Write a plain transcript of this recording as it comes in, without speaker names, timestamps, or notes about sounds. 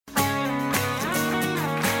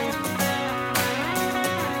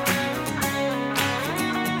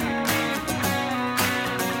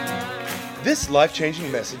This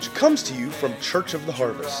life-changing message comes to you from Church of the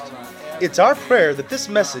Harvest. It's our prayer that this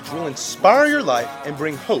message will inspire your life and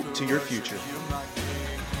bring hope to your future.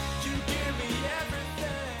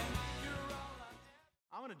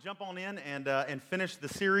 I'm going to jump on in and finish the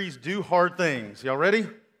series, Do Hard Things. Y'all ready?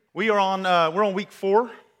 We're on week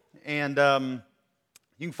 4, and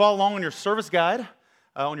you can follow along on your service guide.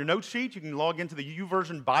 On your note sheet, you can log into the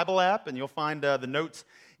YouVersion Bible app, and you'll find the notes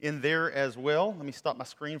in there as well. Let me stop my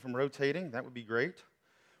screen from rotating. That would be great. I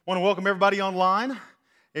want to welcome everybody online.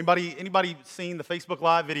 Anybody seen the Facebook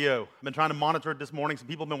Live video? I've been trying to monitor it this morning. Some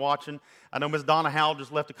people have been watching. I know Ms. Donna Howell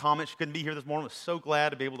just left a comment. She couldn't be here this morning. I was so glad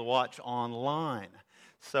to be able to watch online.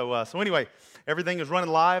 So anyway, everything is running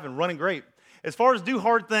live and running great. As far as do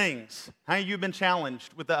hard things, how many of you have been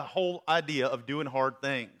challenged with the whole idea of doing hard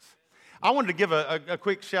things? I wanted to give a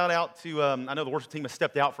quick shout out to, I know the worship team has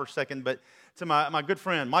stepped out for a second, but to my good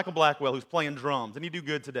friend, Michael Blackwell, who's playing drums, and he do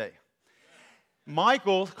good today.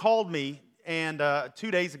 Michael called me 2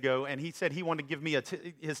 days ago, and he said he wanted to give me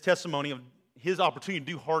his testimony of his opportunity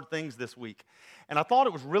to do hard things this week. And I thought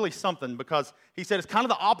it was really something because he said it's kind of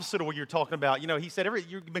the opposite of what you're talking about. You know, he said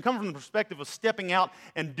you've been coming from the perspective of stepping out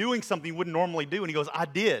and doing something you wouldn't normally do. And he goes, I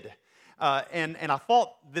did. And I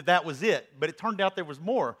thought that was it, but it turned out there was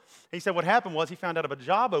more. He said what happened was he found out of a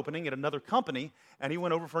job opening at another company, and he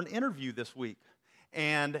went over for an interview this week.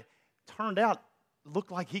 And turned out,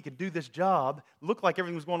 looked like he could do this job, looked like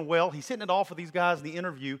everything was going well. He's hitting it off with these guys in the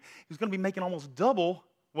interview. He's going to be making almost double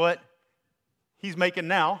what he's making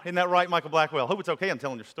now. Isn't that right, Michael Blackwell? Hope it's okay I'm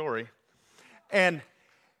telling your story. And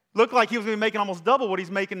looked like he was going to be making almost double what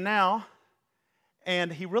he's making now.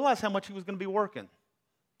 And he realized how much he was going to be working.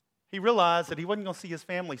 He realized that he wasn't going to see his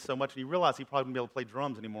family so much, and he realized he probably wouldn't be able to play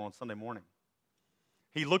drums anymore on Sunday morning.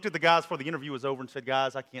 He looked at the guys before the interview was over and said,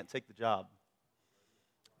 guys, I can't take the job,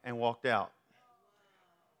 and walked out.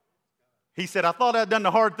 He said, I thought I'd done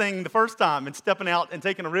the hard thing the first time and stepping out and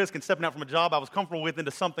taking a risk and stepping out from a job I was comfortable with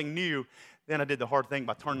into something new. Then I did the hard thing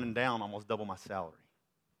by turning down almost double my salary.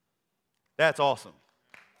 That's awesome.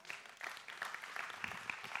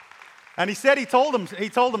 And he said he told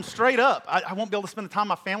them straight up, I won't be able to spend the time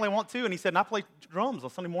my family I want to. And he said, and I play drums on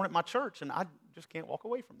Sunday morning at my church, and I just can't walk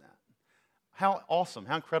away from that. How awesome,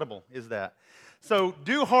 how incredible is that? So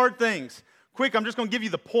do hard things. Quick, I'm just going to give you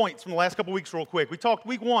the points from the last couple weeks real quick. We talked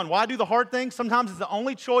week 1, why do the hard things? Sometimes it's the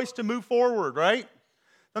only choice to move forward, right?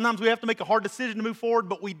 Sometimes we have to make a hard decision to move forward,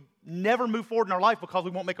 but we never move forward in our life because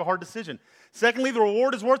we won't make a hard decision. Secondly, the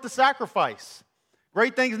reward is worth the sacrifice.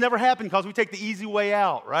 Great things never happen because we take the easy way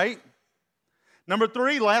out, right? Number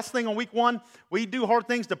 3, last thing on week 1, we do hard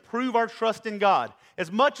things to prove our trust in God.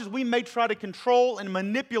 As much as we may try to control and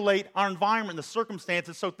manipulate our environment and the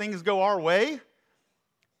circumstances so things go our way,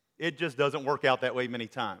 it just doesn't work out that way many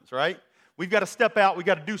times, right? We've got to step out. We've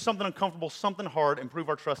got to do something uncomfortable, something hard, and prove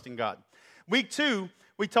our trust in God. Week 2,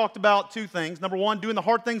 we talked about 2 things. Number 1, doing the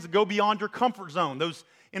hard things that go beyond your comfort zone, those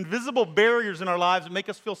invisible barriers in our lives that make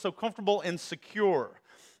us feel so comfortable and secure.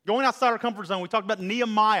 Going outside our comfort zone, we talked about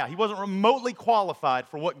Nehemiah. He wasn't remotely qualified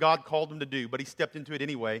for what God called him to do, but he stepped into it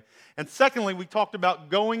anyway. And secondly, we talked about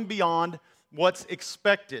going beyond what's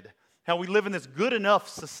expected, how we live in this good enough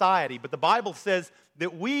society. But the Bible says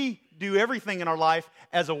that we do everything in our life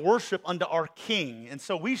as a worship unto our King. And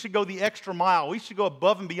so we should go the extra mile. We should go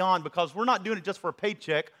above and beyond because we're not doing it just for a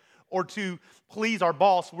paycheck or to please our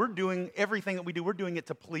boss. We're doing everything that we do. We're doing it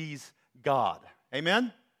to please God.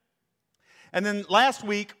 Amen? And then last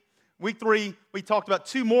week, week 3, we talked about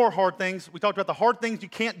 2 more hard things. We talked about the hard things you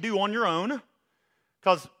can't do on your own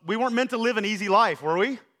because we weren't meant to live an easy life, were we?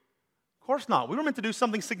 Of course not. We were meant to do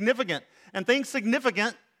something significant. And things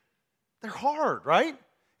significant, they're hard, right?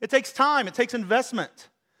 It takes time. It takes investment.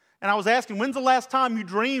 And I was asking, when's the last time you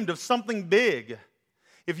dreamed of something big?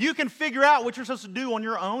 If you can figure out what you're supposed to do on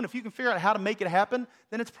your own, if you can figure out how to make it happen,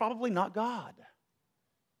 then it's probably not God.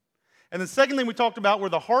 And the second thing we talked about were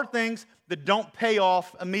the hard things that don't pay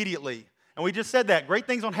off immediately. And we just said that. Great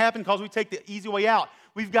things don't happen because we take the easy way out.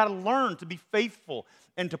 We've got to learn to be faithful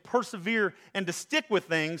and to persevere and to stick with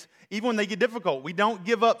things even when they get difficult. We don't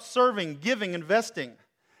give up serving, giving, investing.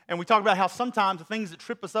 And we talked about how sometimes the things that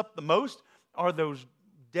trip us up the most are those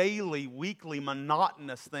daily, weekly,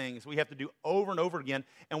 monotonous things we have to do over and over again.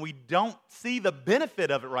 And we don't see the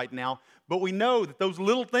benefit of it right now, but we know that those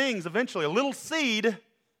little things eventually, a little seed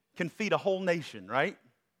can feed a whole nation, right?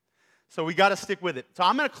 So we got to stick with it. So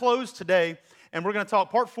I'm going to close today, and we're going to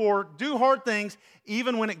talk part 4, do hard things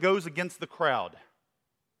even when it goes against the crowd.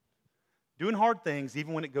 Doing hard things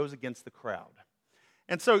even when it goes against the crowd.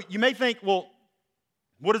 And so you may think, well,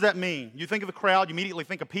 what does that mean? You think of the crowd, you immediately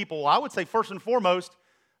think of people. Well, I would say first and foremost,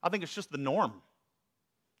 I think it's just the norm.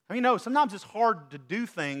 I mean, no, sometimes it's hard to do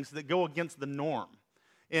things that go against the norm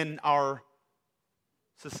in our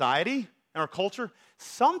society, in our culture.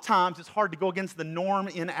 Sometimes it's hard to go against the norm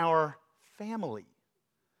in our family,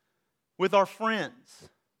 with our friends,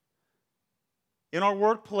 in our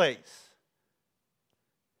workplace.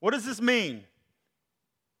 What does this mean?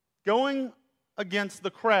 Going against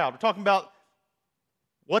the crowd. We're talking about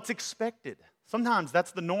what's expected. Sometimes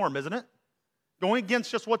that's the norm, isn't it? Going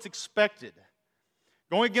against just what's expected.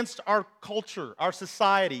 Going against our culture, our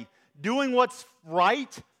society. Doing what's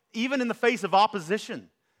right, even in the face of opposition.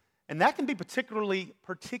 And that can be particularly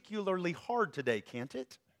hard today, can't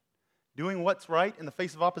it? Doing what's right in the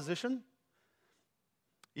face of opposition,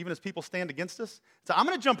 even as people stand against us. So I'm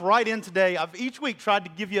going to jump right in today. I've each week tried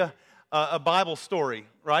to give you a Bible story,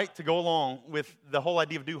 right, to go along with the whole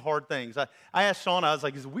idea of do hard things. I asked Shauna, I was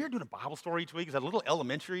like, is it weird doing a Bible story each week? Is that a little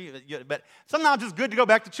elementary? But sometimes it's good to go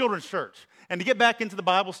back to children's church and to get back into the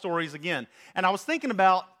Bible stories again. And I was thinking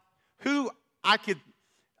about who I could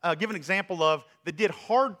give an example of that did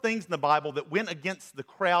hard things in the Bible that went against the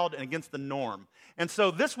crowd and against the norm. And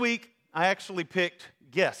so this week, I actually picked,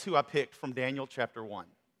 guess who I picked from Daniel chapter 1.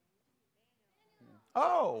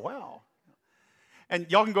 Oh, wow. And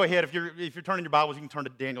y'all can go ahead, if you're turning your Bibles, you can turn to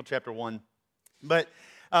Daniel chapter 1. But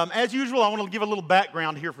as usual, I want to give a little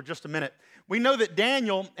background here for just a minute. We know that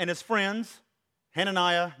Daniel and his friends,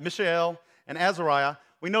 Hananiah, Mishael, and Azariah,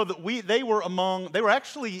 we know that they were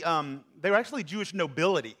actually Jewish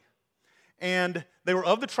nobility. And they were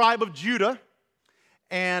of the tribe of Judah.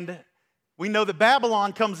 And we know that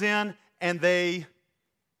Babylon comes in and they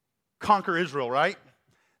conquer Israel, right?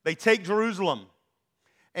 They take Jerusalem.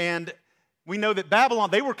 And we know that Babylon,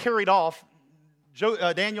 they were carried off.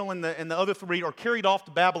 Daniel and the other three are carried off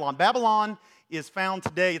to Babylon. Babylon is found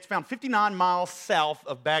today, it's found 59 miles south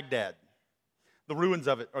of Baghdad. The ruins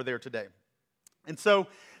of it are there today. And so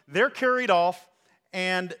they're carried off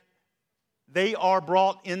and they are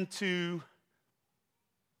brought into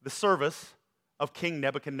the service of King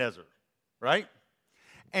Nebuchadnezzar, right?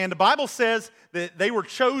 And the Bible says that they were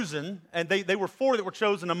chosen, and they were four that were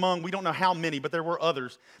chosen among, we don't know how many, but there were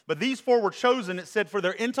others. But these four were chosen, it said, for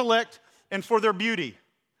their intellect and for their beauty.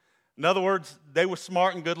 In other words, they were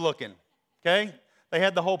smart and good looking, okay? They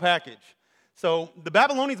had the whole package. So the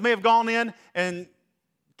Babylonians may have gone in and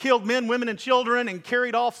killed men, women, and children and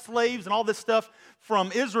carried off slaves and all this stuff from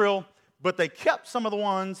Israel, but they kept some of the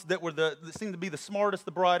ones that seemed to be the smartest,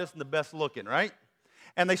 the brightest, and the best looking, right?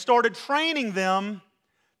 And they started training them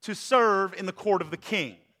to serve in the court of the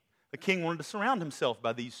king. The king wanted to surround himself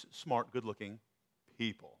by these smart, good-looking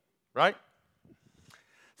people, right?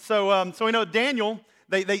 So we know Daniel,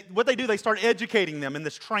 what they do, they start educating them in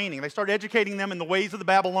this training. They start educating them in the ways of the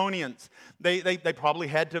Babylonians. They probably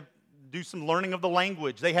had to do some learning of the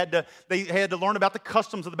language. They had to learn about the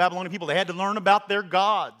customs of the Babylonian people. They had to learn about their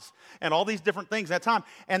gods and all these different things at that time.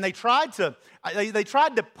 And they tried to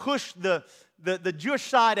push the Jewish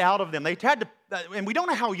side out of them. They had to, and we don't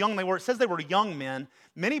know how young they were. It says they were young men.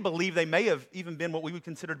 Many believe they may have even been what we would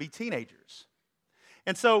consider to be teenagers.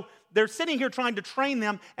 And so they're sitting here trying to train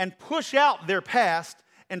them and push out their past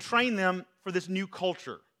and train them for this new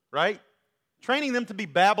culture, right? Training them to be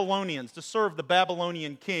Babylonians, to serve the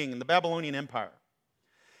Babylonian king and the Babylonian empire.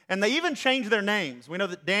 And they even changed their names. We know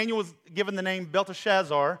that Daniel was given the name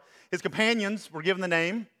Belteshazzar. His companions were given the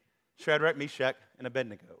name Shadrach, Meshach, and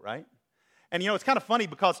Abednego, right? And it's kind of funny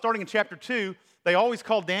because starting in chapter 2, they always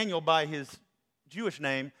call Daniel by his Jewish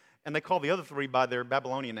name, and they call the other three by their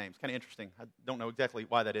Babylonian names. Kind of interesting. I don't know exactly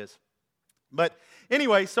why that is. But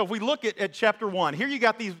anyway, so if we look at chapter 1, here you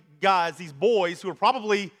got these guys, these boys who are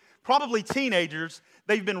probably teenagers.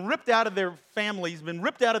 They've been ripped out of their families, been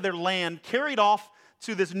ripped out of their land, carried off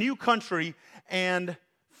to this new country, and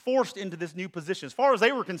forced into this new position. As far as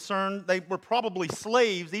they were concerned, they were probably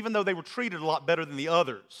slaves, even though they were treated a lot better than the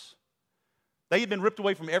others. They had been ripped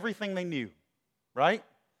away from everything they knew, right?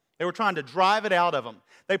 They were trying to drive it out of them.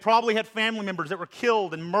 They probably had family members that were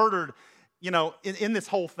killed and murdered, in this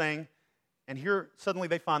whole thing. And here, suddenly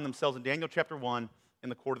they find themselves in Daniel chapter 1 in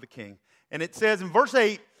the court of the king. And it says in verse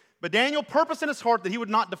 8, "But Daniel purposed in his heart that he would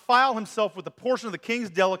not defile himself with the portion of the king's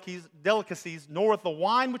delicacies, nor with the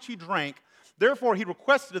wine which he drank. Therefore he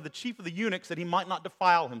requested of the chief of the eunuchs that he might not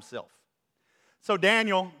defile himself." So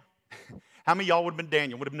Daniel, how many of y'all would have been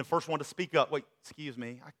Daniel? Would have been the first one to speak up. Wait, excuse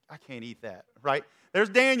me, I can't eat that, right? There's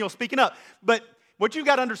Daniel speaking up. But what you've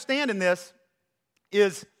got to understand in this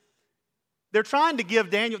is they're trying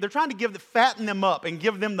to fatten them up and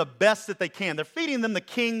give them the best that they can. They're feeding them the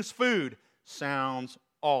king's food. Sounds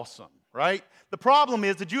awesome, right? The problem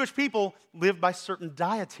is the Jewish people live by certain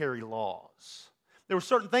dietary laws. There were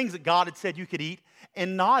certain things that God had said you could eat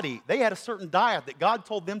and not eat. They had a certain diet that God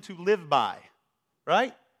told them to live by,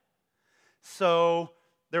 right? So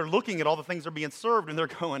they're looking at all the things that are being served, and they're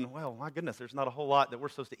going, well, my goodness, there's not a whole lot that we're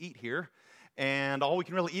supposed to eat here, and all we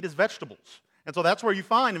can really eat is vegetables. And so that's where you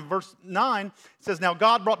find in verse 9, it says, now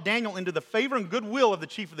God brought Daniel into the favor and goodwill of the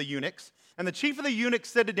chief of the eunuchs, and the chief of the eunuchs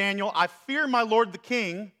said to Daniel, I fear my lord the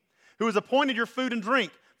king, who has appointed your food and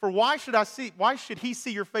drink. For why should he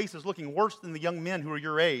see your faces looking worse than the young men who are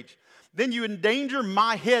your age? Then you endanger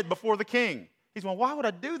my head before the king. He's going, why would I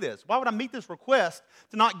do this? Why would I meet this request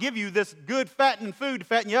to not give you this good fattening food to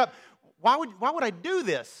fatten you up? Why would I do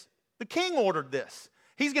this? The king ordered this.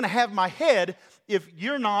 He's going to have my head if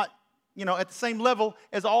you're not, at the same level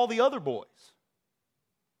as all the other boys.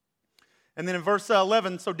 And then in verse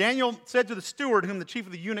 11, so Daniel said to the steward whom the chief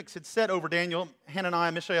of the eunuchs had set over Daniel,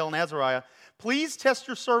 Hananiah, Mishael, and Azariah, please test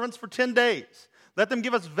your servants for 10 days. Let them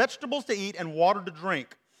give us vegetables to eat and water to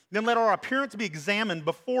drink. Then let our appearance be examined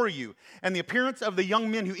before you, and the appearance of the young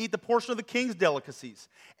men who eat the portion of the king's delicacies.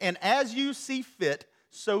 And as you see fit,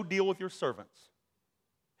 so deal with your servants.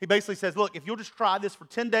 He basically says, look, if you'll just try this for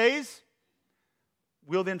 10 days,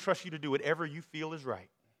 we'll then trust you to do whatever you feel is right.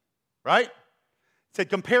 Right? He said,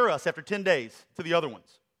 compare us after 10 days to the other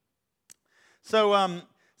ones.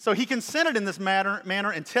 So he consented in this manner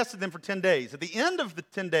and tested them for 10 days. At the end of the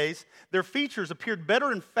 10 days, their features appeared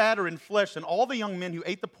better and fatter in flesh than all the young men who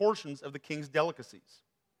ate the portions of the king's delicacies.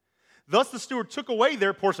 Thus the steward took away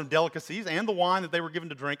their portion of delicacies and the wine that they were given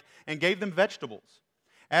to drink and gave them vegetables.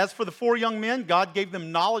 As for the 4 young men, God gave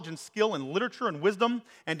them knowledge and skill in literature and wisdom,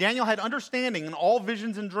 and Daniel had understanding in all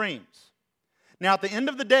visions and dreams. Now, at the end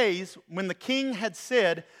of the days, when the king had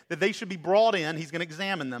said that they should be brought in, he's going to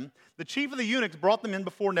examine them, the chief of the eunuchs brought them in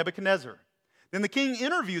before Nebuchadnezzar. Then the king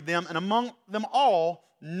interviewed them, and among them all,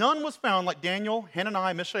 none was found like Daniel,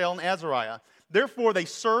 Hananiah, Mishael, and Azariah. Therefore, they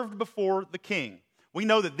served before the king. We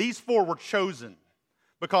know that these 4 were chosen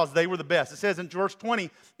because they were the best. It says in verse 20,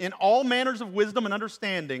 in all manners of wisdom and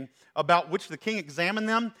understanding about which the king examined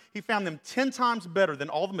them, he found them 10 times better than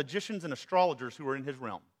all the magicians and astrologers who were in his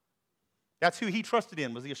realm. That's who he trusted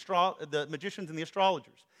in, was the magicians and the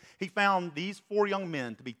astrologers. He found these 4 young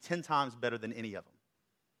men to be 10 times better than any of them.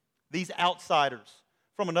 These outsiders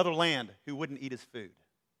from another land who wouldn't eat his food.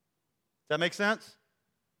 Does that make sense?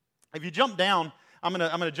 If you jump down, I'm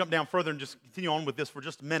gonna jump down further and just continue on with this for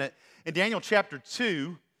just a minute. In Daniel chapter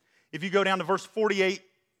 2, if you go down to verse 48,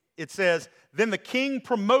 it says, then the king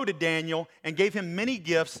promoted Daniel and gave him many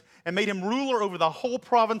gifts and made him ruler over the whole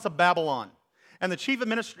province of Babylon, and the chief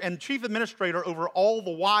administrator over all the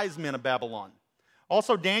wise men of Babylon.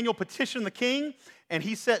 Also, Daniel petitioned the king, and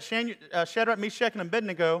he set Shadrach, Meshach, and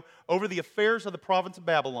Abednego over the affairs of the province of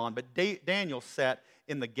Babylon, but Daniel sat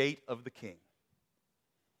in the gate of the king.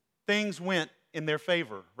 Things went in their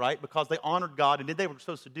favor, right? Because they honored God and did what they were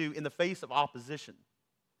supposed to do in the face of opposition.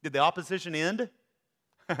 Did the opposition end?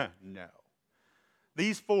 No.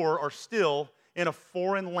 These 4 are still in a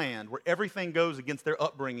foreign land where everything goes against their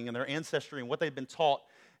upbringing and their ancestry and what they've been taught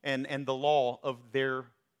and the law of their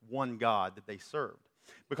one God that they served.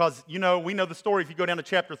 Because, we know the story. If you go down to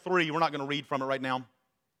chapter 3, we're not going to read from it right now.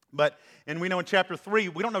 And we know in chapter 3,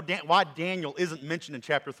 we don't know why Daniel isn't mentioned in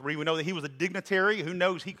chapter 3. We know that he was a dignitary. Who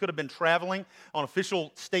knows, he could have been traveling on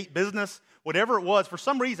official state business. Whatever it was, for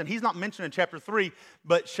some reason, he's not mentioned in chapter 3,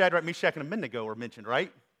 but Shadrach, Meshach, and Abednego are mentioned,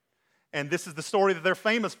 right? And this is the story that they're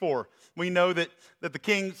famous for. We know that the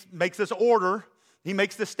king makes this order. He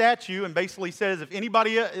makes this statue and basically says,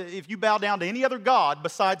 if you bow down to any other god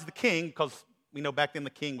besides the king, because we know back then the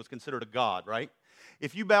king was considered a god, right?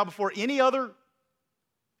 If you bow before any other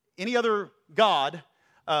god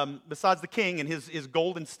besides the king and his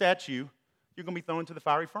golden statue, you're going to be thrown into the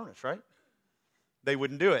fiery furnace, right? They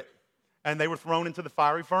wouldn't do it. And they were thrown into the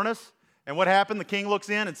fiery furnace. And what happened? The king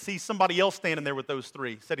looks in and sees somebody else standing there with those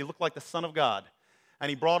 3. He said he looked like the Son of God.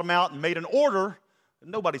 And he brought him out and made an order that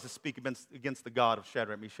nobody's to speak against the God of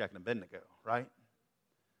Shadrach, Meshach, and Abednego, right?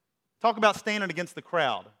 Talk about standing against the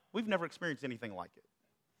crowd. We've never experienced anything like it.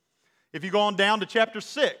 If you go on down to chapter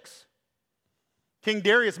 6, King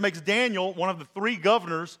Darius makes Daniel one of the 3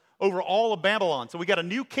 governors over all of Babylon. So we got a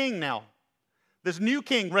new king now. This new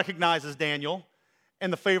king recognizes Daniel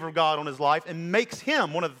and the favor of God on his life and makes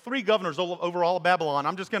him one of the 3 governors over all of Babylon.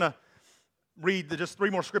 I'm just going to read just 3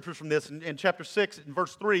 more scriptures from this. In chapter 6, in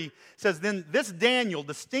verse 3, it says, then this Daniel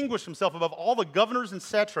distinguished himself above all the governors and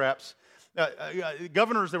satraps.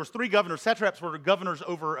 Governors, there was 3 governors. Satraps were governors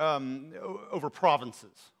over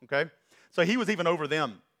provinces, okay? So he was even over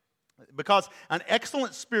them because an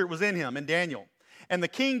excellent spirit was in him, in Daniel. And the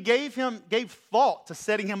king gave thought to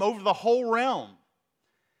setting him over the whole realm.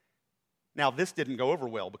 Now, this didn't go over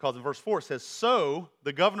well because in verse 4 it says, "So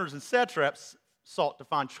the governors and satraps sought to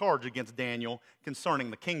find charge against Daniel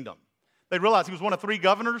concerning the kingdom." They realized he was one of 3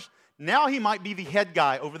 governors. Now he might be the head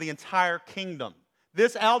guy over the entire kingdom.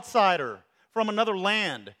 This outsider from another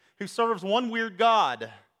land who serves one weird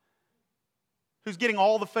god, who's getting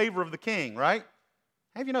all the favor of the king, right?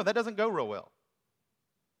 How do you know that doesn't go real well?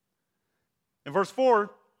 In verse 4,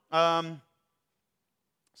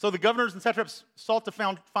 so the governors and satraps sought to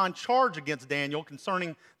find charge against Daniel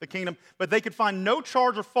concerning the kingdom, but they could find no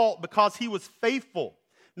charge or fault because he was faithful,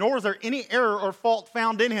 nor was there any error or fault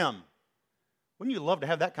found in him. Wouldn't you love to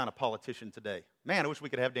have that kind of politician today? Man, I wish we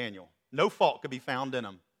could have Daniel. No fault could be found in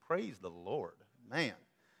him. Praise the Lord, man.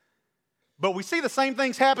 But we see the same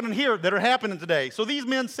things happening here that are happening today. So these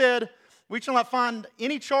men said, "We shall not find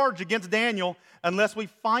any charge against Daniel unless we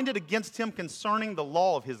find it against him concerning the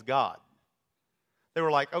law of his God." They were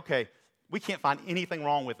like, okay, we can't find anything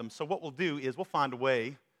wrong with him, so what we'll do is we'll find a way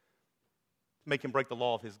to make him break the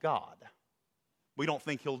law of his God. We don't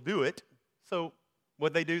think he'll do it, so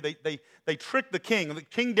what they do, they trick the king.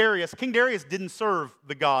 King Darius didn't serve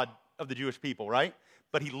the God of the Jewish people, right?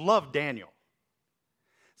 But he loved Daniel.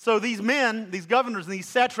 So these men, these governors and these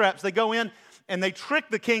satraps, they go in and they trick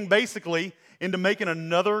the king basically into making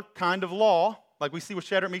another kind of law, like we see with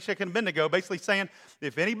Shadrach, Meshach, and Abednego, basically saying,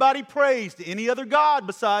 if anybody prays to any other god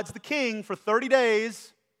besides the king for 30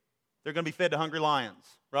 days, they're going to be fed to hungry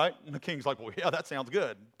lions, right? And the king's like, well, yeah, that sounds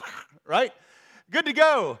good, right? Good to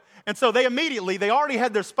go. And so they already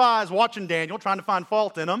had their spies watching Daniel, trying to find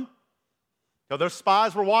fault in him. So their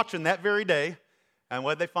spies were watching that very day. And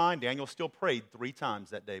what did they find? Daniel still prayed 3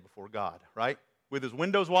 times that day before God, right? With his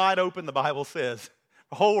windows wide open, the Bible says,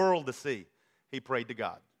 the whole world to see, he prayed to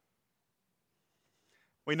God.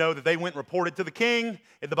 We know that they went and reported to the king.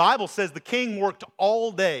 And the Bible says the king worked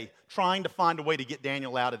all day trying to find a way to get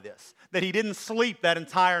Daniel out of this, that he didn't sleep that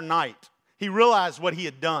entire night. He realized what he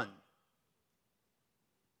had done.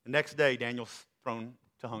 The next day, Daniel's thrown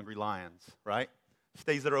to hungry lions, right?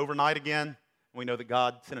 Stays there overnight again, and we know that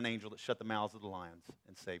God sent an angel that shut the mouths of the lions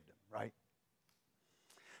and saved him, right?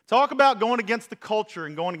 Talk about going against the culture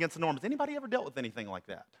and going against the norms. Anybody ever dealt with anything like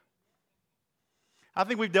that? I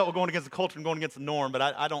think we've dealt with going against the culture and going against the norm, but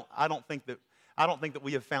I don't think that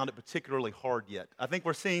we have found it particularly hard yet. I think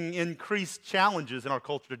we're seeing increased challenges in our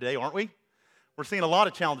culture today, aren't we? We're seeing a lot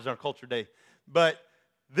of challenges in our culture today. But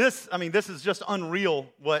this is just unreal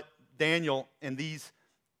what Daniel and these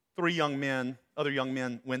 3 other young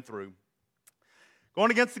men went through. Going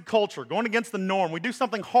against the culture, going against the norm. We do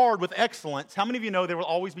something hard with excellence. How many of you know there will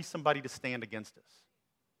always be somebody to stand against us?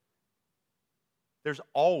 There's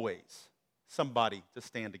always somebody to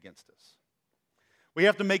stand against us. We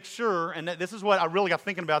have to make sure, and this is what I really got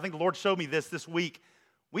thinking about. I think the Lord showed me this week.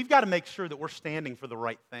 We've got to make sure that we're standing for the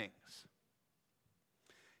right things.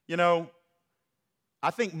 You know,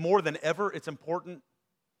 I think more than ever it's important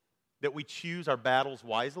that we choose our battles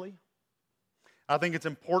wisely. I think it's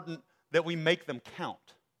important that we make them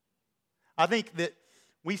count. I think that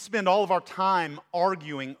we spend all of our time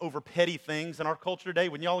arguing over petty things in our culture today.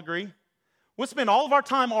 Wouldn't y'all agree? We'll spend all of our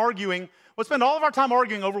time arguing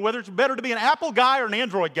over whether it's better to be an Apple guy or an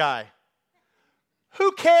Android guy.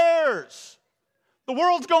 Who cares? The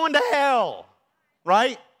world's going to hell,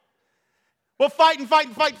 right? We'll fight. And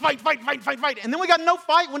then we got no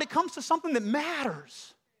fight when it comes to something that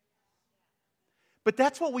matters. But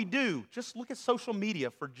that's what we do. Just look at social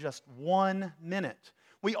media for just 1 minute.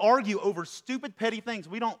 We argue over stupid, petty things.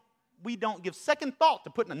 We don't give second thought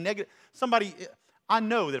to putting a negative. I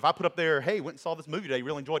know that if I put up there, hey, went and saw this movie today,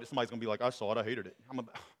 really enjoyed it, somebody's going to be like, I saw it, I hated it.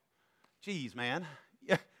 Geez, man.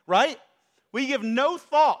 Yeah, right? We give no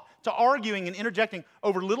thought to arguing and interjecting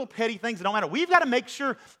over little petty things that don't matter. We've got to make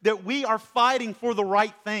sure that we are fighting for the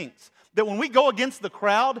right things. That when we go against the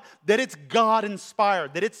crowd, that it's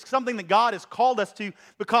God-inspired, that it's something that God has called us to,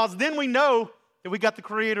 because then we know that we got the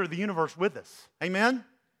creator of the universe with us. Amen?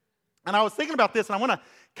 And I was thinking about this, and I want to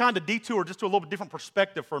kind of detour just to a little bit different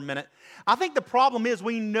perspective for a minute. I think the problem is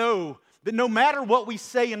we know that no matter what we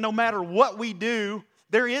say and no matter what we do,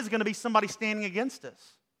 there is going to be somebody standing against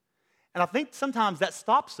us. And I think sometimes that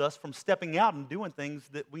stops us from stepping out and doing things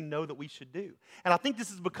that we know that we should do. And I think this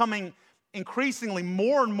is becoming increasingly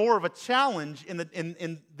more and more of a challenge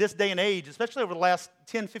in this day and age, especially over the last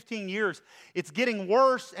 10, 15 years. It's getting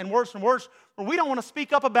worse and worse and worse, where we don't want to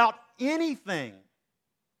speak up about anything.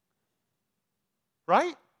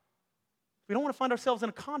 Right? We don't want to find ourselves in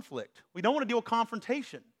a conflict. We don't want to deal with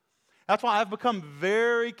confrontation. That's why I've become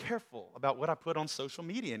very careful about what I put on social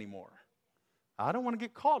media anymore. I don't want to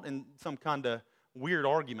get caught in some kind of weird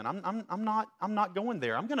argument. I'm not going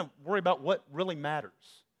there. I'm going to worry about what really matters.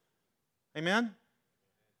 Amen?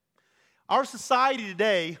 Our society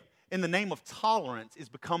today, in the name of tolerance, is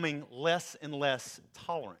becoming less and less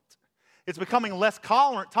tolerant. It's becoming less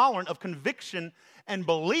tolerant of conviction and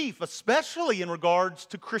belief, especially in regards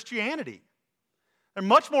to Christianity. They're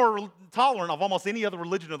much more tolerant of almost any other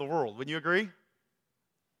religion of the world. Wouldn't you agree?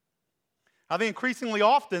 I think increasingly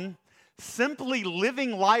often, simply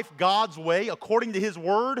living life God's way according to His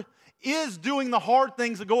Word is doing the hard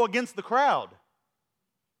things that go against the crowd.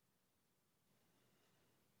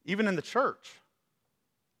 Even in the church.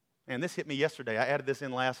 And this hit me yesterday. I added this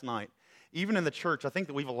in last night. Even in the church, I think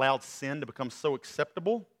that we've allowed sin to become so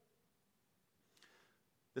acceptable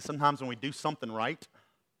that sometimes when we do something right,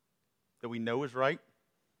 that we know is right,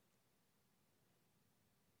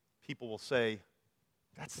 people will say,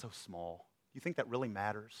 that's so small. Do you think that really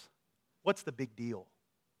matters? What's the big deal?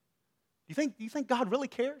 Do you think God really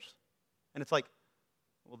cares? And it's like,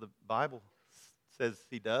 well, the Bible says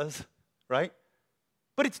He does, right?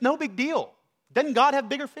 But it's no big deal. Doesn't God have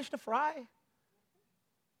bigger fish to fry?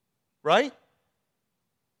 Right?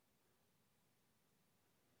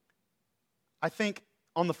 I think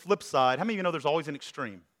on the flip side, how many of you know there's always an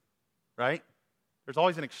extreme? Right? There's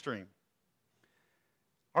always an extreme.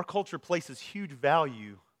 Our culture places huge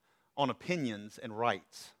value on opinions and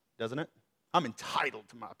rights, doesn't it? I'm entitled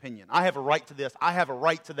to my opinion. I have a right to this. I have a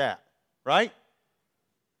right to that. Right?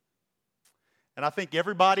 And I think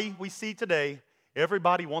everybody we see today,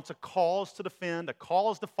 everybody wants a cause to defend, a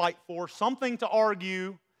cause to fight for, something to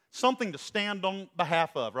argue, something to stand on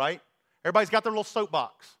behalf of, right? Everybody's got their little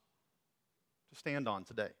soapbox to stand on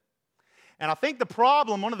today. And I think the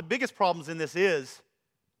problem, one of the biggest problems in this is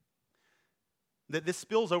that this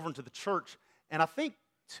spills over into the church. And I think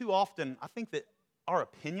too often, I think that our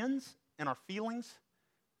opinions and our feelings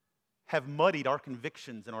have muddied our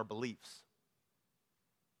convictions and our beliefs.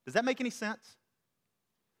 Does that make any sense?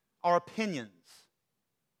 Our opinions,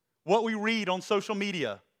 what we read on social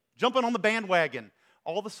media, jumping on the bandwagon,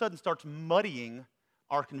 all of a sudden starts muddying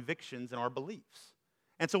our convictions and our beliefs.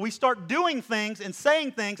 And so we start doing things and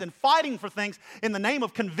saying things and fighting for things in the name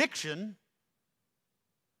of conviction.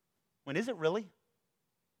 When is it really?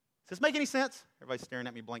 Does this make any sense? Everybody's staring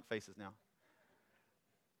at me blank faces now.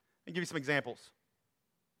 Let me give you some examples.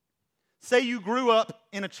 Say you grew up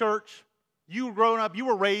in a church, you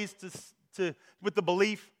were raised with the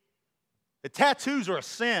belief that tattoos are a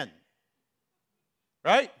sin,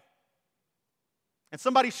 right? And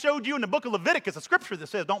somebody showed you in the book of Leviticus a scripture that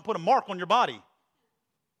says don't put a mark on your body.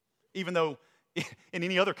 Even though in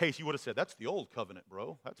any other case you would have said, that's the old covenant,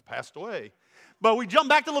 bro. That's passed away. But we jump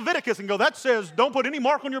back to Leviticus and go, that says don't put any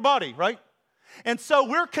mark on your body, right? And so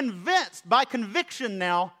we're convinced by conviction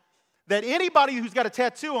now that anybody who's got a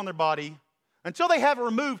tattoo on their body, until they have it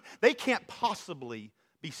removed, they can't possibly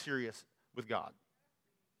be serious with God.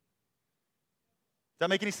 Does that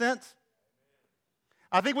make any sense?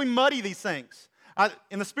 I think we muddy these things.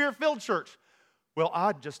 In the Spirit-filled church, well,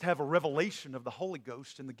 I just have a revelation of the Holy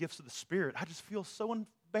Ghost and the gifts of the Spirit. I just feel so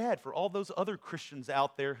bad for all those other Christians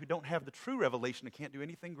out there who don't have the true revelation and can't do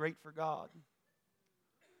anything great for God.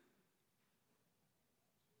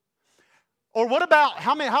 Or what about,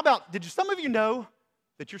 how about, some of you know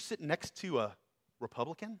that you're sitting next to a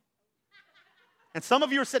Republican? And some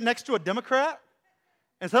of you are sitting next to a Democrat?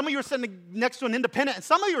 And some of you are sitting next to an independent? And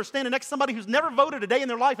some of you are standing next to somebody who's never voted a day in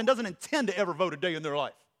their life and doesn't intend to ever vote a day in their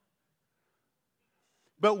life?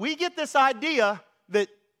 But we get this idea that,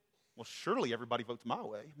 well, surely everybody votes my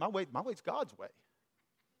way. My way's God's way.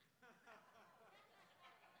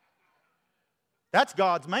 That's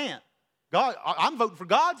God's man. I'm voting for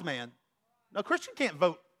God's man. No, a Christian can't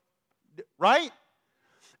vote, right?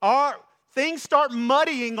 Our things start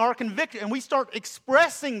muddying our conviction, and we start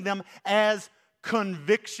expressing them as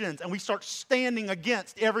convictions, and we start standing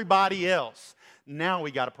against everybody else. Now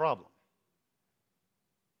we got a problem.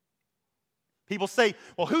 People say,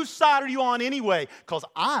 well, whose side are you on anyway? Because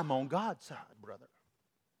I'm on God's side, brother.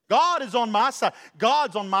 God is on my side.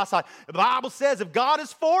 God's on my side. The Bible says if God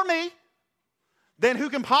is for me, then who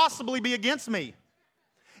can possibly be against me?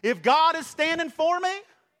 If God is standing for me,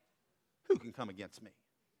 who can come against me?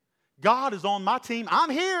 God is on my team. I'm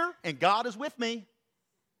here, and God is with me.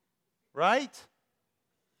 Right?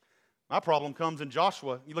 My problem comes in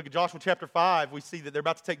Joshua. You look at Joshua chapter 5, we see that they're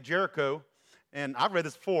about to take Jericho. And I've read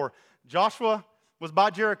this before. Joshua was by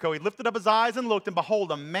Jericho. He lifted up his eyes and looked, and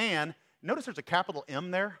behold, a man. Notice there's a capital M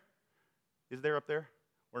there. Is there up there?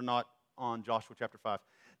 Or not on Joshua chapter 5?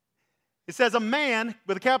 It says, a man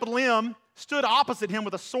with a capital M stood opposite him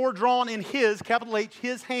with a sword drawn in his, capital H,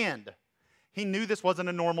 his hand. He knew this wasn't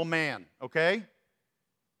a normal man, okay?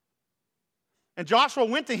 And Joshua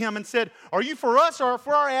went to him and said, are you for us or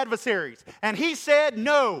for our adversaries? And he said,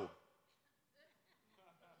 no.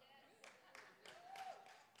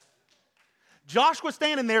 Joshua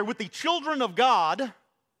standing there with the children of God,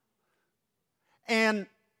 and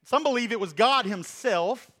some believe it was God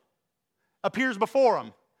himself, appears before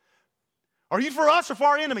him. Are you for us or for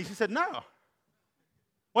our enemies? He said, no.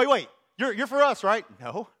 Wait, you're for us, right?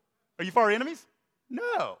 No. Are you for our enemies?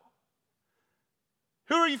 No.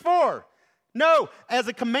 Who are you for? No. As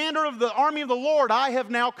a commander of the army of the Lord, I have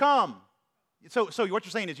now come. So what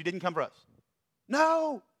you're saying is you didn't come for us?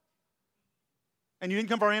 No. And you didn't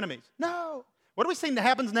come for our enemies? No. What do we see that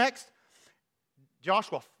happens next?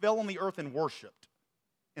 Joshua fell on the earth and worshiped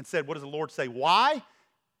and said, what does the Lord say? Why?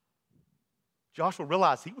 Joshua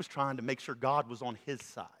realized he was trying to make sure God was on his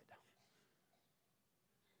side.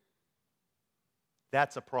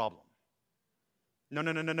 That's a problem.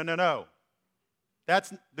 No.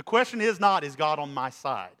 The question is not, is God on my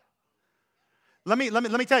side? Let me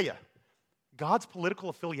tell you, God's political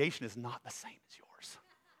affiliation is not the same as yours.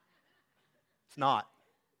 It's not.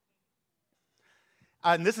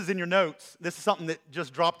 And this is in your notes. This is something that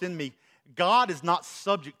just dropped in me. God is not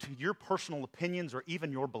subject to your personal opinions or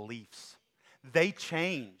even your beliefs. They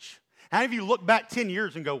change. How many of you look back 10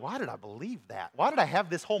 years and go, why did I believe that? Why did I have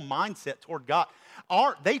this whole mindset toward God?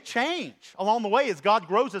 They change along the way as God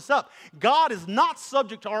grows us up. God is not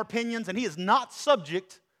subject to our opinions, and he is not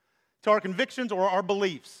subject to our convictions or our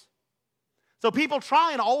beliefs. So people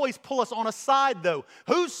try and always pull us on a side, though.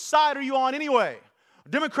 Whose side are you on anyway?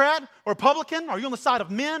 Democrat or Republican? Are you on the side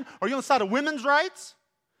of men? Are you on the side of women's rights?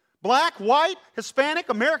 Black, white, Hispanic,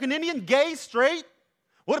 American Indian, gay, straight?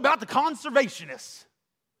 What about the conservationists?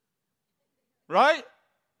 Right?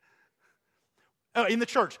 In the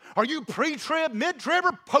church, are you pre-trib, mid-trib,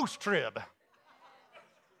 or post-trib?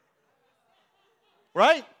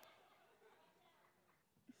 Right?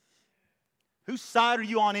 Whose side are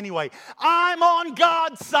you on anyway? I'm on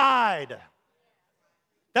God's side.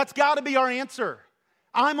 That's got to be our answer.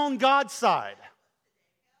 I'm on God's side.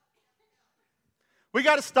 We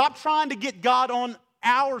got to stop trying to get God on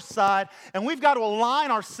our side, and we've got to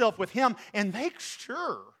align ourselves with him and make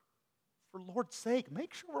sure, for Lord's sake,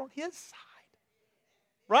 make sure we're on his side.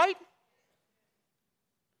 Right?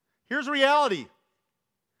 Here's the reality.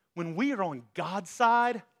 When we are on God's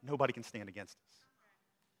side, nobody can stand against us.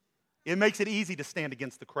 It makes it easy to stand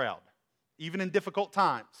against the crowd, even in difficult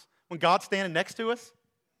times. When God's standing next to us,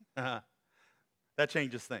 that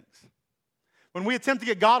changes things. When we attempt to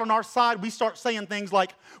get God on our side, we start saying things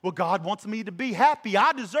like, well, God wants me to be happy.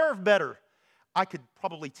 I deserve better. I could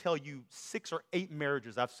probably tell you 6 or 8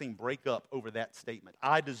 marriages I've seen break up over that statement.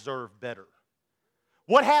 I deserve better.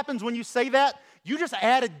 What happens when you say that? You just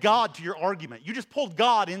added God to your argument. You just pulled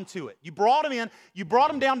God into it. You brought him in. You brought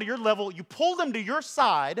him down to your level. You pulled him to your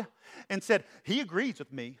side and said, he agrees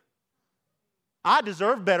with me. I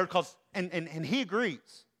deserve better and he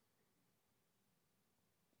agrees.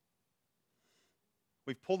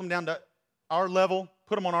 We've pulled him down to our level,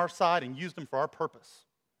 put him on our side, and used him for our purpose.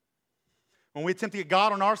 When we attempt to get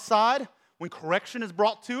God on our side, when correction is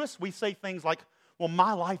brought to us, we say things like, well,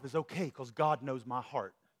 my life is okay because God knows my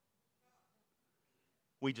heart.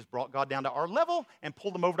 We just brought God down to our level and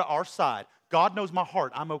pulled him over to our side. God knows my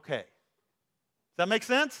heart. I'm okay. Does that make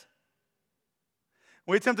sense?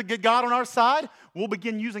 When we attempt to get God on our side, we'll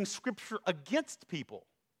begin using Scripture against people.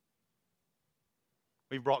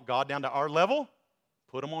 We've brought God down to our level,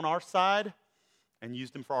 put him on our side, and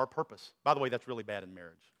used him for our purpose. By the way, that's really bad in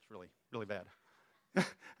marriage. It's really, really bad.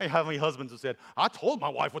 Hey, how many husbands have said, I told my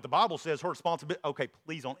wife what the Bible says, her responsibility. Okay,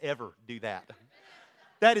 please don't ever do that.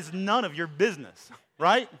 That is none of your business,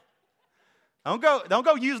 right? Don't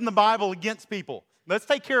go using the Bible against people. Let's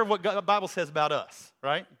take care of what the Bible says about us,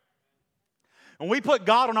 right? When we put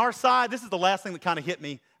God on our side, this is the last thing that kind of hit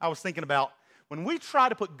me. I was thinking about, when we try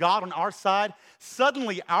to put God on our side,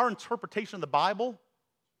 suddenly our interpretation of the Bible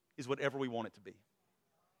is whatever we want it to be.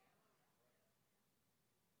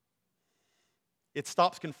 It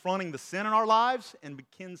stops confronting the sin in our lives and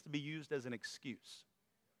begins to be used as an excuse.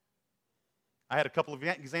 I had a couple of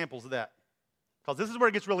examples of that. Because this is where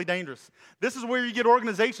it gets really dangerous. This is where you get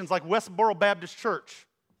organizations like Westboro Baptist Church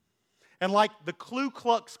and like the Ku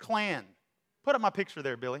Klux Klan. Put up my picture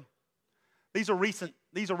there, Billy. These are recent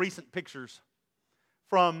pictures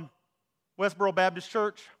from Westboro Baptist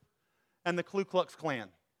Church and the Ku Klux Klan.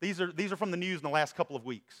 These are from the news in the last couple of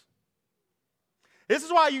weeks. This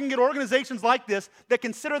is why you can get organizations like this that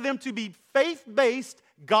consider them to be faith-based,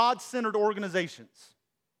 God-centered organizations.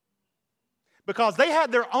 Because they had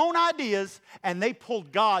their own ideas and they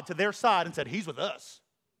pulled God to their side and said, he's with us.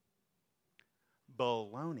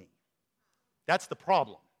 Baloney. That's the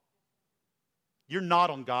problem. You're not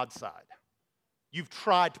on God's side. You've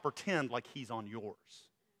tried to pretend like he's on yours.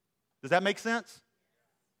 Does that make sense?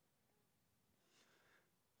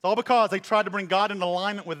 It's all because they tried to bring God into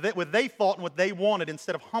alignment with what they thought and what they wanted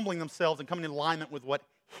instead of humbling themselves and coming in alignment with what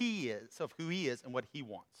he is, of who he is and what he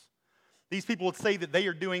wants. These people would say that they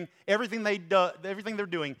are doing everything they're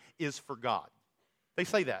doing is for God. They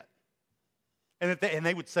say that. And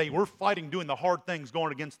they would say, we're fighting, doing the hard things,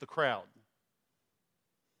 going against the crowd.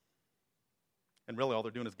 And really all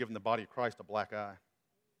they're doing is giving the body of Christ a black eye.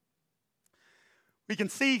 We can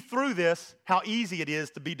see through this how easy it is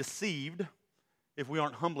to be deceived if we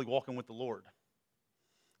aren't humbly walking with the Lord.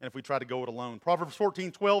 And if we try to go it alone. Proverbs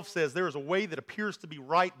 14:12 says, there is a way that appears to be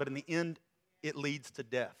right, but in the end it leads to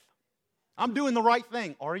death. I'm doing the right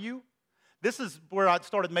thing. Are you? This is where I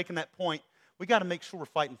started making that point. We got to make sure we're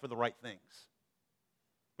fighting for the right things.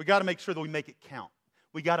 We got to make sure that we make it count.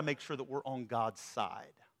 We got to make sure that we're on God's side.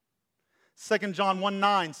 2 John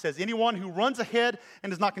 1:9 says, anyone who runs ahead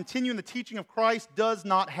and does not continue in the teaching of Christ does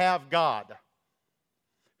not have God.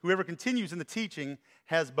 Whoever continues in the teaching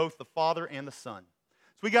has both the Father and the Son.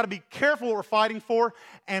 So we got to be careful what we're fighting for,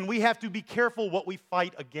 and we have to be careful what we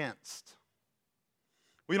fight against.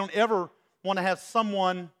 We don't ever want to have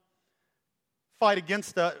someone fight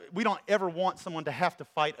against us. We don't ever want someone to have to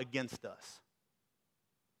fight against us.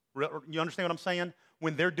 You understand what I'm saying?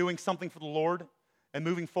 When they're doing something for the Lord and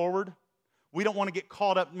moving forward, we don't want to get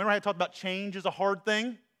caught up. Remember how I talked about change is a hard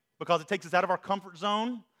thing because it takes us out of our comfort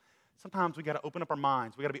zone? Sometimes we got to open up our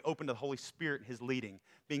minds. We got to be open to the Holy Spirit and his leading,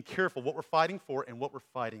 being careful what we're fighting for and what we're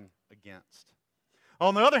fighting against.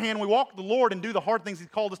 On the other hand, when we walk with the Lord and do the hard things he's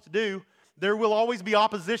called us to do, there will always be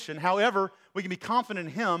opposition. However, we can be confident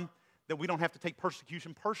in him that we don't have to take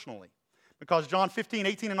persecution personally. Because John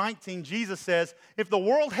 15:18 and 19, Jesus says, if the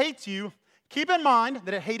world hates you, keep in mind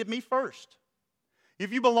that it hated me first.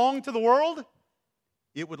 If you belong to the world,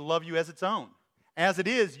 it would love you as its own. As it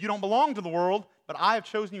is, you don't belong to the world, but I have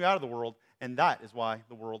chosen you out of the world, and that is why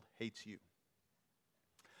the world hates you.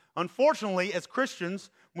 Unfortunately, as Christians,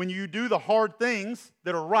 when you do the hard things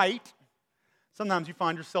that are right, sometimes you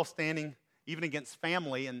find yourself standing even against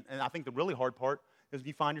family, and I think the really hard part is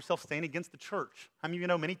you find yourself standing against the church. How many of you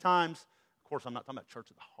know many times, of course I'm not talking about Church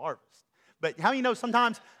of the Harvest, but how many of you know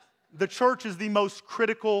sometimes the church is the most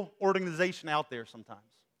critical organization out there sometimes?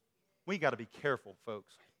 We got to be careful,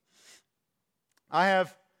 folks. I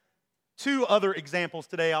have two other examples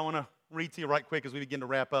today I want to read to you right quick as we begin to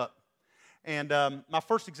wrap up. And my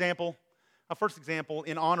first example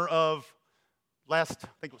in honor of last, I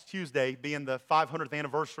think it was Tuesday, being the 500th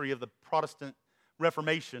anniversary of the Protestant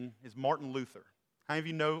Reformation, is Martin Luther. How many of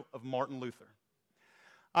you know of Martin Luther?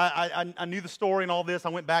 I knew the story and all this. I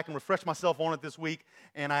went back and refreshed myself on it this week,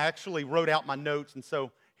 and I actually wrote out my notes. And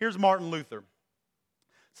so here's Martin Luther.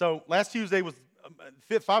 So last Tuesday was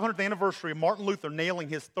the 500th anniversary of Martin Luther nailing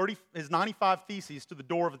his 95 Theses to the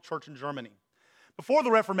door of the church in Germany. Before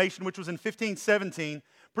the Reformation, which was in 1517,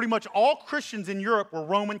 pretty much all Christians in Europe were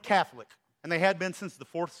Roman Catholic, and they had been since the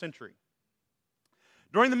 4th century.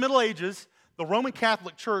 During the Middle Ages, the Roman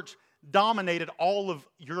Catholic Church dominated all of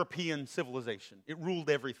European civilization. It ruled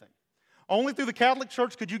everything. Only through the Catholic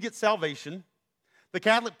Church could you get salvation. The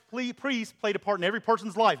Catholic priest played a part in every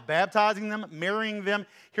person's life, baptizing them, marrying them,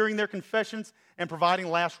 hearing their confessions, and providing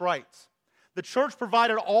last rites. The church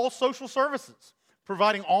provided all social services,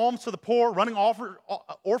 providing alms to the poor, running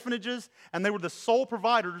orphanages, and they were the sole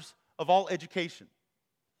providers of all education.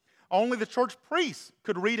 Only the church priests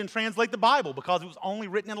could read and translate the Bible because it was only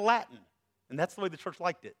written in Latin, and that's the way the church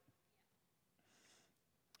liked it.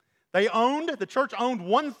 The church owned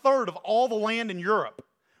 1/3 of all the land in Europe,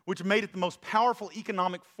 which made it the most powerful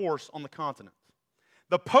economic force on the continent.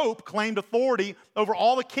 The Pope claimed authority over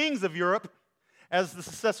all the kings of Europe as the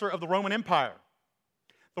successor of the Roman Empire.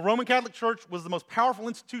 The Roman Catholic Church was the most powerful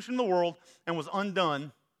institution in the world and was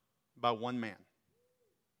undone by one man.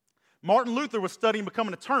 Martin Luther was studying to become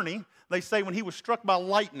an attorney. They say when he was struck by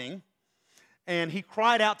lightning, and he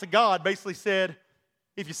cried out to God, basically said,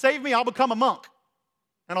 if you save me, I'll become a monk,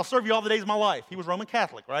 and I'll serve you all the days of my life. He was Roman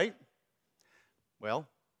Catholic, right? Well,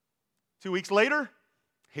 2 weeks later,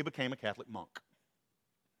 he became a Catholic monk.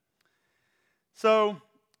 So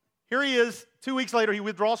here he is. 2 weeks later, he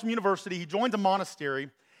withdraws from university. He joins a monastery.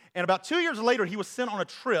 And about 2 years later, he was sent on a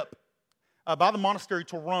trip by the monastery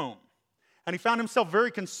to Rome. And he found himself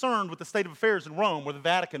very concerned with the state of affairs in Rome, where the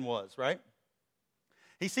Vatican was, right?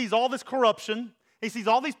 He sees all this corruption. He sees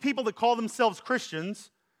all these people that call themselves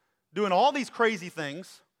Christians doing all these crazy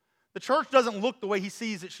things. The church doesn't look the way he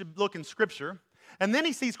sees it should look in Scripture. And then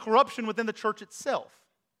he sees corruption within the church itself.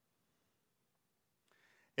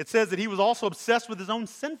 It says that he was also obsessed with his own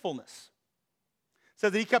sinfulness. It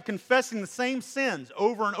says that he kept confessing the same sins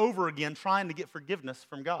over and over again, trying to get forgiveness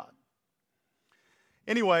from God.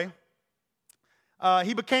 Anyway,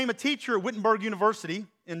 he became a teacher at Wittenberg University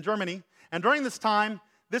in Germany, and during this time,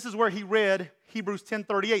 this is where he read Hebrews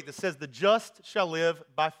 10:38 that says, "The just shall live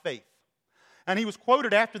by faith." And he was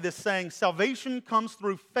quoted after this saying, "Salvation comes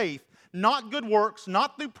through faith, not good works,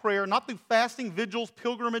 not through prayer, not through fasting, vigils,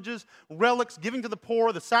 pilgrimages, relics, giving to the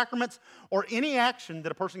poor, the sacraments, or any action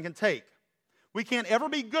that a person can take. We can't ever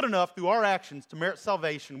be good enough through our actions to merit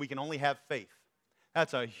salvation. We can only have faith."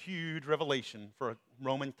 That's a huge revelation for a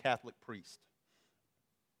Roman Catholic priest.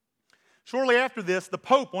 Shortly after this, the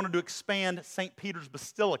Pope wanted to expand St. Peter's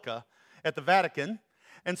Basilica at the Vatican,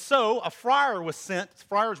 and so a friar was sent.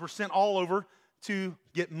 Friars were sent all over to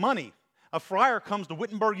get money. A friar comes to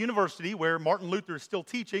Wittenberg University, where Martin Luther is still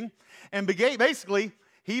teaching, and basically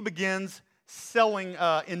he begins selling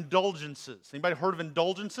indulgences. Anybody heard of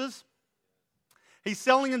indulgences? He's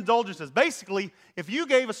selling indulgences. Basically, if you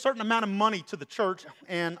gave a certain amount of money to the church,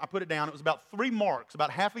 and I put it down, it was about 3 marks,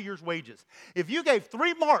 about half a year's wages. If you gave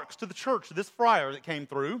 3 marks to the church, to this friar that came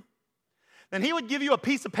through, then he would give you a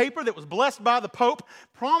piece of paper that was blessed by the Pope,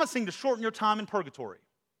 promising to shorten your time in purgatory.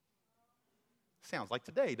 Sounds like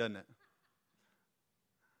today, doesn't it?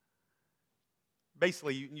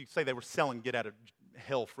 Basically, you say they were selling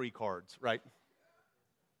get-out-of-hell free cards, right?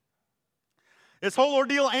 This whole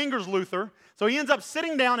ordeal angers Luther, so he ends up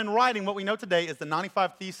sitting down and writing what we know today as the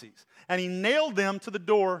 95 Theses. And he nailed them to the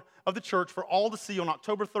door of the church for all to see on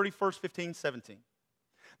October 31st, 1517.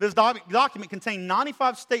 This document contained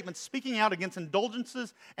 95 statements speaking out against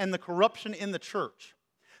indulgences and the corruption in the church.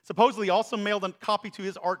 Supposedly, he also mailed a copy to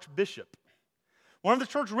his archbishop. One of the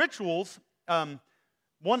church rituals,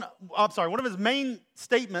 one of his main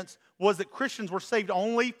statements was that Christians were saved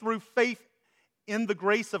only through faith in the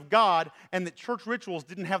grace of God, and that church rituals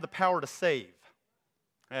didn't have the power to save.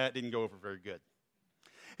 That didn't go over very good.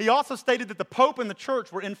 He also stated that the Pope and the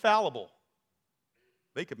church were infallible.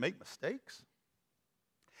 They could make mistakes.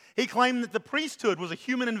 He claimed that the priesthood was a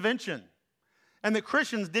human invention, and that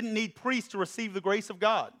Christians didn't need priests to receive the grace of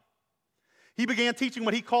God. He began teaching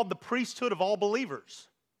what he called the priesthood of all believers.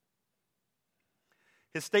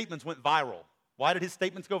 His statements went viral. Why did his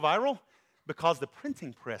statements go viral? Because the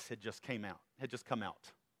printing press had just come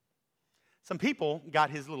out. Some people got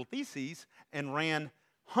his little theses and ran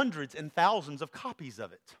hundreds and thousands of copies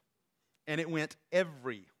of it. And it went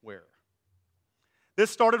everywhere. This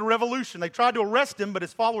started a revolution. They tried to arrest him, but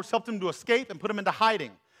his followers helped him to escape and put him into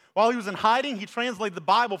hiding. While he was in hiding, he translated the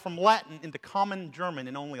Bible from Latin into common German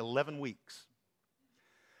in only 11 weeks.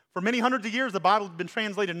 For many hundreds of years, the Bible had been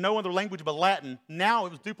translated in no other language but Latin. Now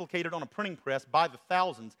it was duplicated on a printing press by the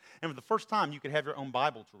thousands, and for the first time, you could have your own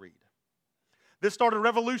Bible to read. This started a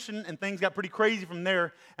revolution, and things got pretty crazy from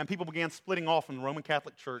there, and people began splitting off from the Roman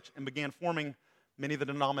Catholic Church and began forming many of the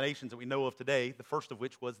denominations that we know of today, the first of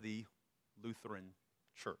which was the Lutheran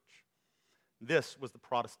Church. This was the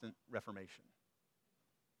Protestant Reformation.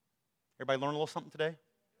 Everybody learn a little something today?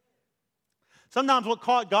 Sometimes what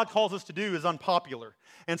God calls us to do is unpopular,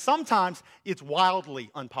 and sometimes it's wildly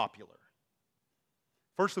unpopular.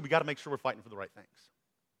 Firstly, we got to make sure we're fighting for the right things.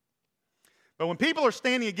 But when people are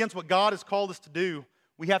standing against what God has called us to do,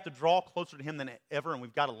 we have to draw closer to Him than ever, and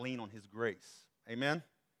we've got to lean on His grace. Amen?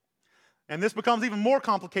 And this becomes even more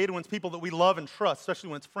complicated when it's people that we love and trust,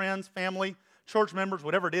 especially when it's friends, family, church members,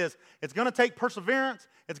 whatever it is. It's going to take perseverance,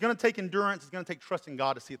 it's going to take endurance, it's going to take trust in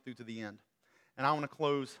God to see it through to the end. And I want to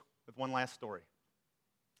close with one last story.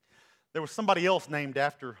 There was somebody else named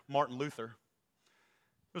after Martin Luther.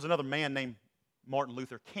 There was another man named Martin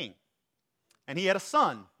Luther King. And he had a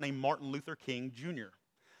son named Martin Luther King Jr.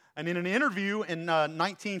 And in an interview in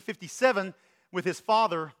 1957 with his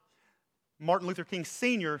father, Martin Luther King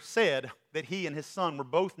Sr. said that he and his son were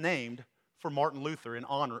both named for Martin Luther in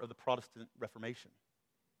honor of the Protestant Reformation.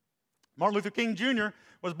 Martin Luther King Jr.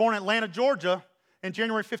 was born in Atlanta, Georgia, on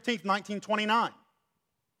January 15th, 1929.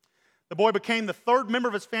 The boy became the third member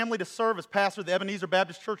of his family to serve as pastor of the Ebenezer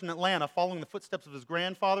Baptist Church in Atlanta, following the footsteps of his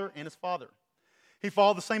grandfather and his father. He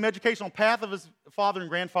followed the same educational path of his father and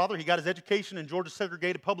grandfather. He got his education in Georgia's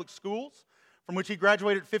segregated public schools, from which he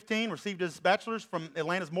graduated at 15, received his bachelor's from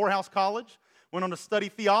Atlanta's Morehouse College, went on to study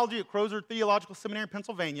theology at Crozer Theological Seminary in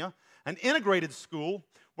Pennsylvania, an integrated school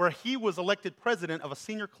where he was elected president of a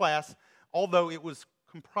senior class, although it was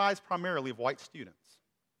comprised primarily of white students.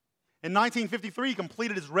 In 1953, he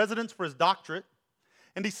completed his residence for his doctorate.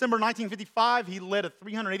 In December 1955, he led a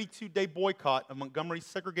 382-day boycott of Montgomery's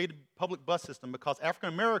segregated public bus system because African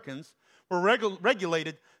Americans were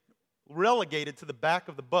regulated relegated to the back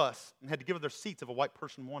of the bus and had to give up their seats if a white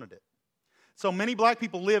person wanted it. So many black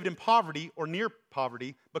people lived in poverty or near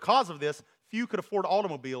poverty. Because of this, few could afford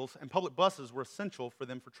automobiles, and public buses were essential for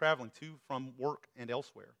them for traveling to, from work, and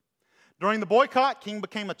elsewhere. During the boycott, King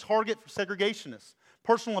became a target for segregationists.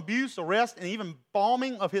 Personal abuse, arrest, and even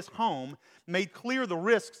bombing of his home made clear the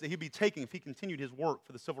risks that he'd be taking if he continued his work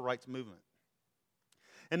for the civil rights movement.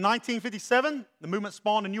 In 1957, the movement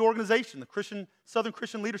spawned a new organization, the Southern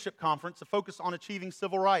Christian Leadership Conference, to focus on achieving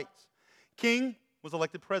civil rights. King was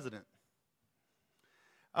elected president.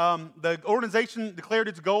 The organization declared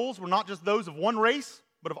its goals were not just those of one race,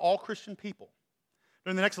 but of all Christian people.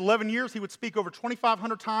 During the next 11 years, he would speak over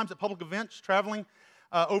 2,500 times at public events, traveling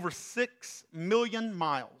over 6 million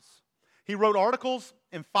miles. He wrote articles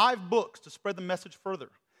and 5 books to spread the message further.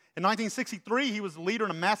 In 1963, he was the leader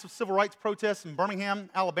in a massive civil rights protest in Birmingham,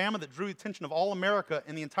 Alabama that drew the attention of all America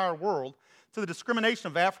and the entire world to the discrimination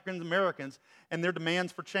of African Americans and their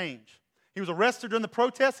demands for change. He was arrested during the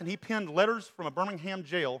protest, and he penned letters from a Birmingham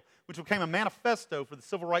jail, which became a manifesto for the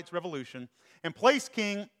Civil Rights Revolution, and placed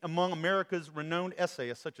King among America's renowned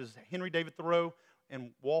essayists, such as Henry David Thoreau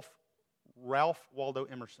and Ralph Waldo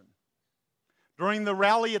Emerson. During the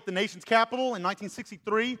rally at the nation's capital in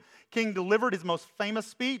 1963, King delivered his most famous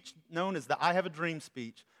speech, known as the I Have a Dream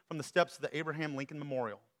speech, from the steps of the Abraham Lincoln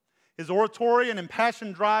Memorial. His oratory and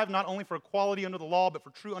impassioned drive, not only for equality under the law, but for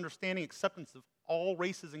true understanding and acceptance of all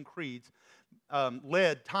races and creeds,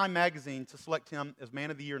 led Time magazine to select him as Man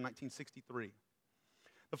of the Year in 1963.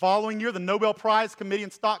 The following year, the Nobel Prize Committee in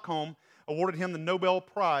Stockholm awarded him the Nobel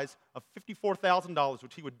Prize of $54,000,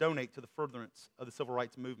 which he would donate to the furtherance of the civil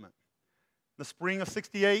rights movement. In the spring of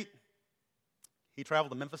 '68, he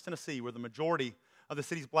traveled to Memphis, Tennessee, where the majority of the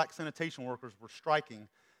city's black sanitation workers were striking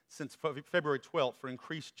since February 12th for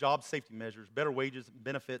increased job safety measures, better wages,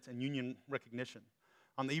 benefits, and union recognition.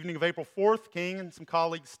 On the evening of April 4th, King and some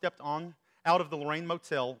colleagues stepped out of the Lorraine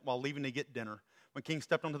Motel while leaving to get dinner. When King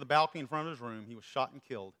stepped onto the balcony in front of his room, he was shot and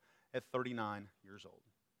killed at 39 years old.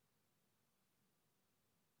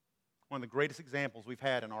 One of the greatest examples we've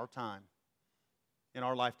had in our time, in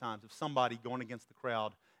our lifetimes, of somebody going against the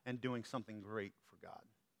crowd and doing something great for God.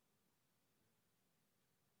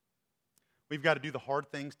 We've got to do the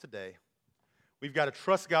hard things today. We've got to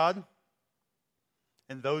trust God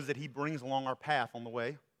and those that He brings along our path on the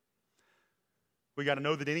way. We've got to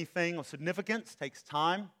know that anything of significance takes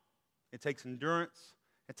time, it takes endurance,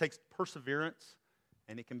 it takes perseverance,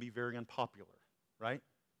 and it can be very unpopular, right?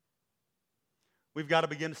 We've got to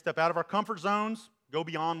begin to step out of our comfort zones, go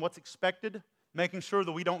beyond what's expected, making sure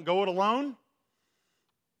that we don't go it alone,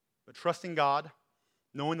 but trusting God,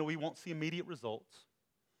 knowing that we won't see immediate results.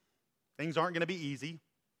 Things aren't going to be easy,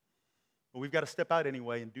 but we've got to step out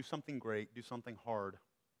anyway and do something great, do something hard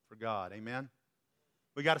for God. Amen?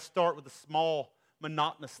 We've got to start with the small,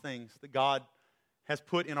 monotonous things that God has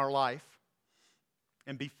put in our life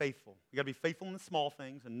and be faithful. We've got to be faithful in the small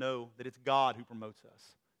things and know that it's God who promotes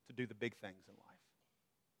us to do the big things in life.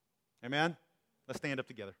 Amen? Let's stand up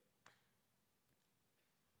together.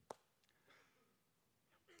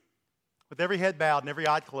 With every head bowed and every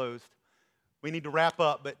eye closed, we need to wrap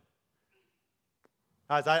up, but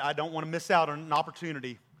guys, I don't want to miss out on an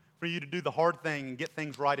opportunity for you to do the hard thing and get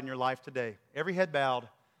things right in your life today. Every head bowed.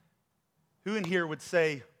 Who in here would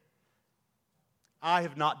say, I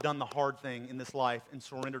have not done the hard thing in this life and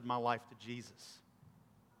surrendered my life to Jesus?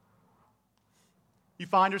 You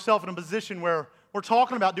find yourself in a position where we're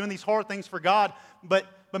talking about doing these hard things for God, but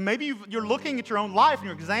maybe you're looking at your own life and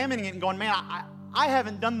you're examining it and going, man, I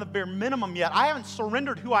haven't done the bare minimum yet. I haven't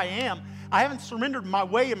surrendered who I am. I haven't surrendered my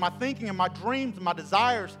way and my thinking and my dreams and my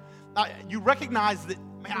desires. You recognize that,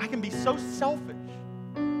 man, I can be so selfish.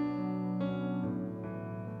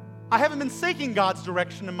 I haven't been seeking God's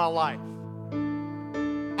direction in my life.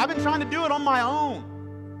 I've been trying to do it on my own.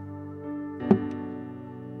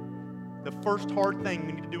 The first hard thing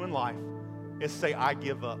we need to do in life is say, I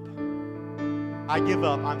give up. I give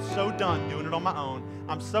up. I'm so done doing it on my own.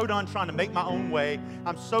 I'm so done trying to make my own way.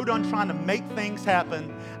 I'm so done trying to make things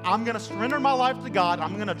happen. I'm going to surrender my life to God.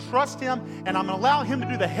 I'm going to trust Him, and I'm going to allow Him to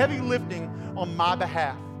do the heavy lifting on my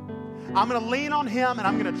behalf. I'm going to lean on Him, and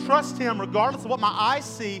I'm going to trust Him regardless of what my eyes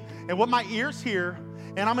see and what my ears hear.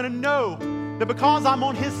 And I'm going to know that because I'm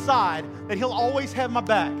on His side, that He'll always have my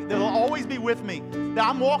back, that He'll always be with me, that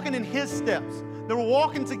I'm walking in His steps, that we're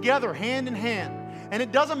walking together hand in hand. And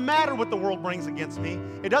it doesn't matter what the world brings against me.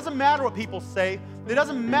 It doesn't matter what people say. It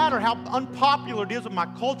doesn't matter how unpopular it is with my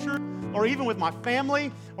culture or even with my family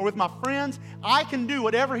or with my friends. I can do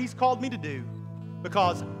whatever He's called me to do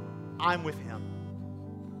because I'm with Him.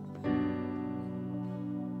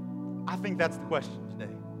 I think that's the question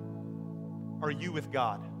today. are you with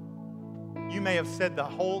God? You may have said your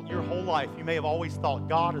whole life, you may have always thought,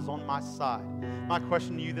 God is on my side. My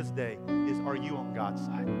question to you this day is, are you on God's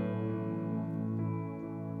side?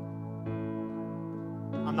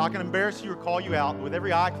 I'm not going to embarrass you or call you out. With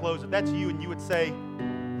every eye closed, if that's you and you would say,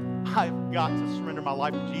 I've got to surrender my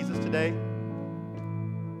life to Jesus today,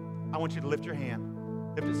 I want you to lift your hand.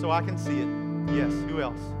 Lift it so I can see it. Yes, who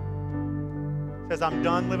else? Says, I'm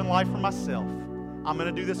done living life for myself. I'm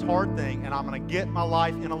going to do this hard thing, and I'm going to get my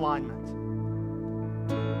life in alignment.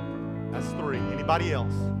 That's 3. Anybody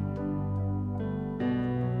else?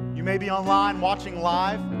 You may be online watching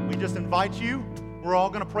live. We just invite you. We're all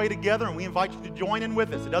going to pray together, and we invite you to join in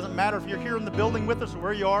with us. It doesn't matter if you're here in the building with us or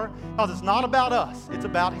where you are, because it's not about us. It's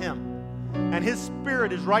about Him. And His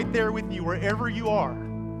Spirit is right there with you wherever you are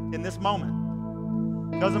in this moment.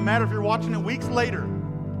 It doesn't matter if you're watching it weeks later.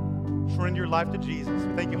 Surrender your life to Jesus.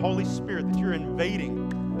 We thank you, Holy Spirit, that you're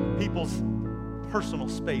invading people's personal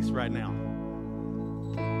space right now.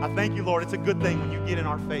 I thank you, Lord. It's a good thing when you get in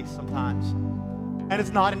our face sometimes. And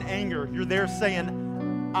it's not in anger. You're there saying,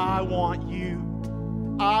 I want you.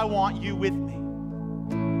 I want you with me.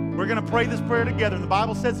 We're going to pray this prayer together. And the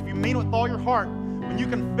Bible says if you mean it with all your heart, when you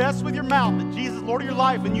confess with your mouth that Jesus is Lord of your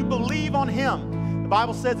life and you believe on Him, the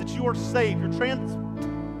Bible says that you are saved. You're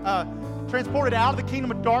transported out of the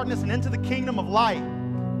kingdom of darkness and into the kingdom of light.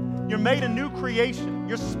 You're made a new creation.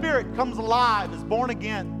 Your spirit comes alive, is born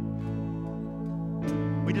again.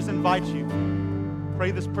 We just invite you.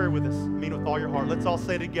 Pray this prayer with us. Mean it with all your heart. Let's all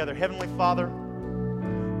say it together. Heavenly Father,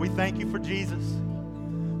 we thank you for Jesus.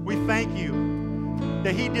 We thank you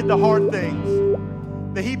that He did the hard things,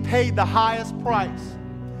 that He paid the highest price,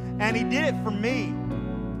 and He did it for me.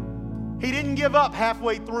 He didn't give up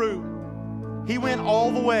halfway through. He went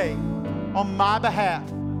all the way on my behalf.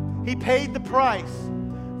 He paid the price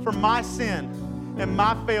for my sin and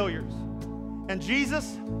my failures. And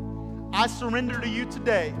Jesus, I surrender to you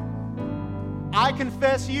today. I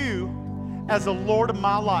confess you as the Lord of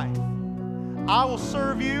my life. I will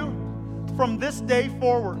serve you from this day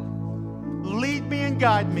forward. Lead me and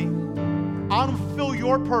guide me. I want to fulfill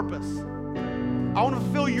your purpose. I want to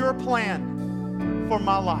fulfill your plan for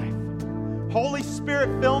my life. Holy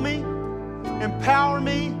Spirit, fill me, empower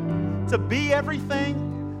me to be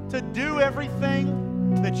everything, to do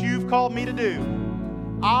everything that you've called me to do.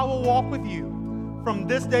 I will walk with you from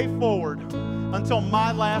this day forward until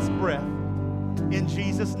my last breath. In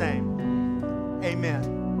Jesus' name, amen.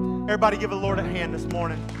 Everybody give the Lord a hand this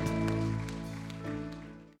morning.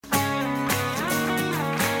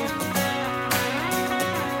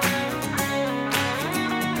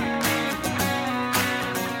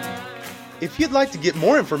 If you'd like to get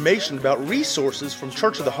more information about resources from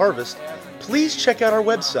Church of the Harvest, please check out our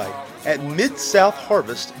website at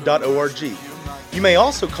midsouthharvest.org. You may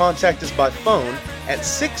also contact us by phone at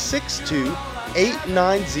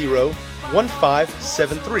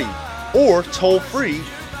 662-890-1573 or toll free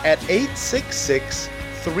at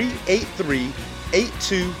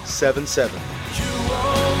 866-383-8277. You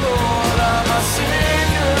are Lord, I'm a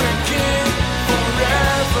Savior and King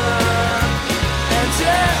forever and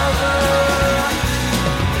ever.